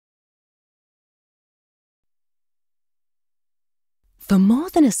For more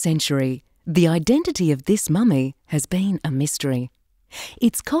than a century, the identity of this mummy has been a mystery.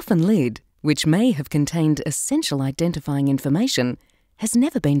 Its coffin lid, which may have contained essential identifying information, has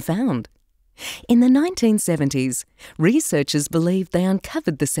never been found. In the 1970s, researchers believed they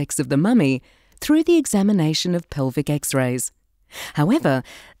uncovered the sex of the mummy through the examination of pelvic X-rays. However,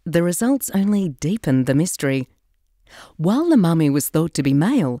 the results only deepened the mystery. While the mummy was thought to be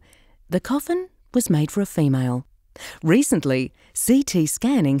male, the coffin was made for a female. Recently, CT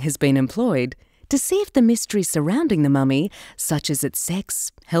scanning has been employed to see if the mystery surrounding the mummy, such as its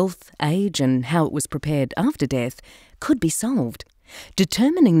sex, health, age, and how it was prepared after death, could be solved.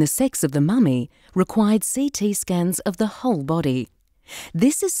 Determining the sex of the mummy required CT scans of the whole body.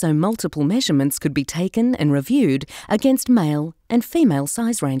 This is so multiple measurements could be taken and reviewed against male and female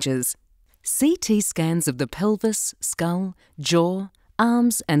size ranges. CT scans of the pelvis, skull, jaw,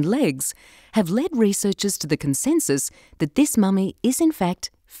 arms and legs have led researchers to the consensus that this mummy is in fact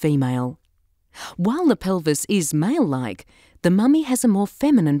female. While the pelvis is male-like, the mummy has a more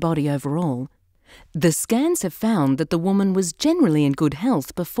feminine body overall. The scans have found that the woman was generally in good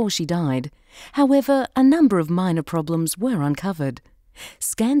health before she died. However, a number of minor problems were uncovered.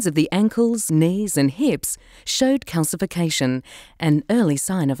 Scans of the ankles, knees and hips showed calcification, an early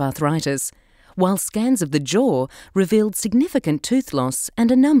sign of arthritis, while scans of the jaw revealed significant tooth loss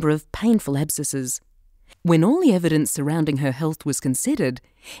and a number of painful abscesses. When all the evidence surrounding her health was considered,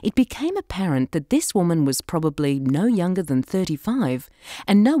 it became apparent that this woman was probably no younger than 35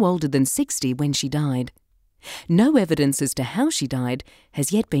 and no older than 60 when she died. No evidence as to how she died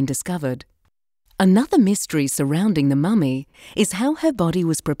has yet been discovered. Another mystery surrounding the mummy is how her body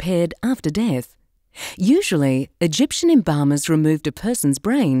was prepared after death. Usually, Egyptian embalmers removed a person's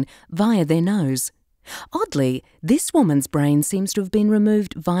brain via their nose. Oddly, this woman's brain seems to have been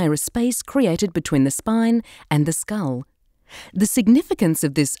removed via a space created between the spine and the skull. The significance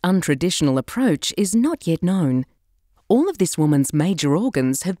of this untraditional approach is not yet known. All of this woman's major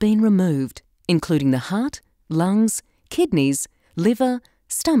organs have been removed, including the heart, lungs, kidneys, liver,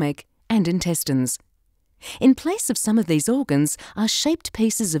 stomach, and intestines. In place of some of these organs are shaped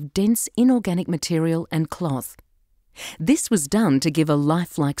pieces of dense inorganic material and cloth. This was done to give a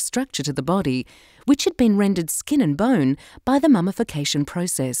lifelike structure to the body, which had been rendered skin and bone by the mummification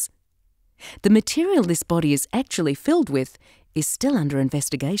process. The material this body is actually filled with is still under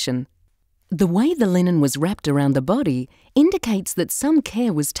investigation. The way the linen was wrapped around the body indicates that some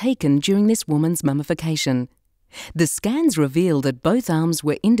care was taken during this woman's mummification. The scans revealed that both arms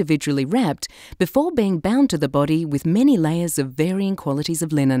were individually wrapped before being bound to the body with many layers of varying qualities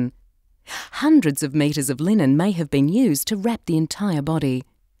of linen. Hundreds of meters of linen may have been used to wrap the entire body.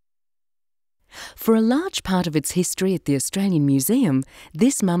 For a large part of its history at the Australian Museum,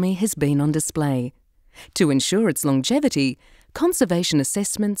 this mummy has been on display. To ensure its longevity, conservation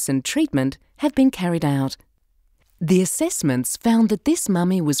assessments and treatment have been carried out. The assessments found that this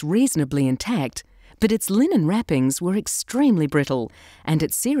mummy was reasonably intact, but its linen wrappings were extremely brittle and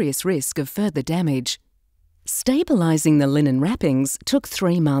at serious risk of further damage. Stabilising the linen wrappings took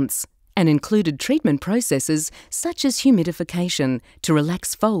 3 months and included treatment processes such as humidification to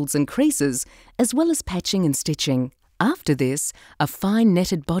relax folds and creases, as well as patching and stitching. After this, a fine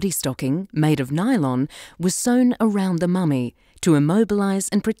netted body stocking made of nylon was sewn around the mummy to immobilise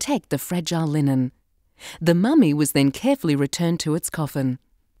and protect the fragile linen. The mummy was then carefully returned to its coffin.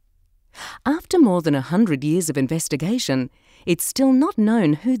 After more than 100 years of investigation, it's still not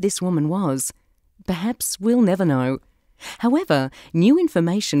known who this woman was. Perhaps we'll never know. However, new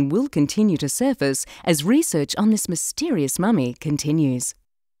information will continue to surface as research on this mysterious mummy continues.